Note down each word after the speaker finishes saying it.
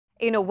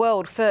In a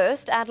world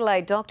first,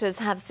 Adelaide doctors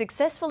have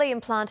successfully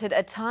implanted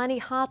a tiny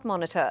heart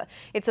monitor.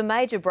 It's a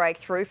major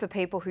breakthrough for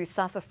people who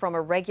suffer from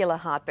irregular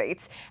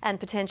heartbeats and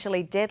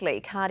potentially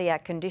deadly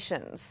cardiac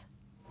conditions.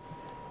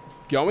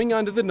 Going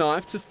under the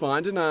knife to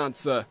find an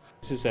answer.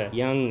 This is a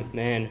young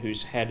man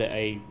who's had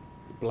a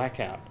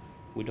blackout.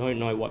 We don't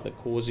know what the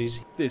cause is.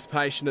 This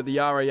patient at the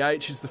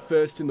RAH is the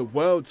first in the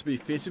world to be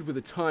fitted with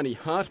a tiny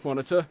heart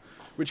monitor,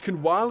 which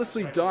can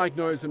wirelessly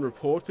diagnose and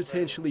report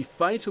potentially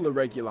fatal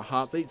irregular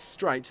heartbeats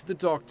straight to the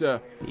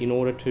doctor. In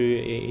order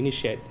to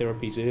initiate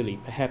therapies early,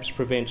 perhaps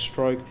prevent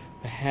stroke,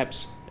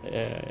 perhaps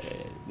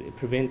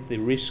prevent the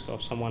risk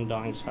of someone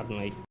dying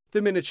suddenly.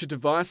 The miniature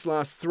device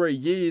lasts 3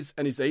 years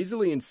and is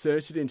easily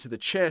inserted into the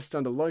chest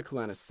under local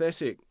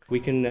anaesthetic.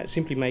 We can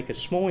simply make a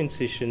small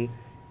incision,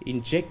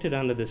 inject it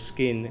under the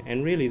skin,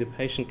 and really the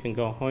patient can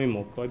go home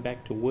or go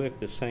back to work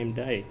the same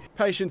day.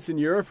 Patients in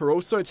Europe are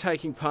also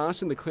taking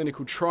part in the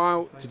clinical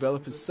trial.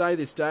 Developers say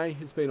this day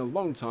has been a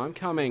long time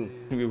coming.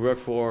 We work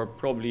for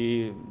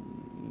probably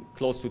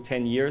close to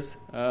 10 years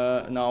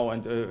now,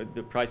 and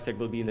the price tag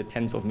will be in the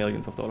tens of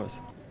millions of dollars.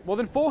 More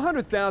than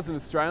 400,000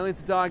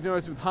 Australians are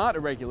diagnosed with heart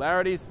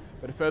irregularities,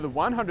 but a further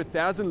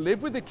 100,000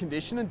 live with the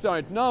condition and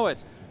don't know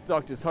it.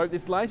 Doctors hope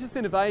this latest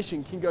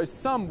innovation can go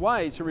some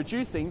way to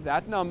reducing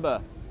that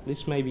number.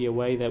 This may be a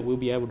way that we'll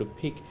be able to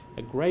pick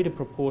a greater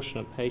proportion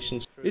of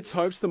patients. It's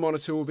hoped the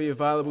monitor will be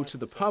available to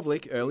the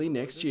public early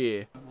next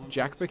year.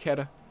 Jack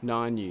Paquetta,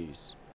 9 News.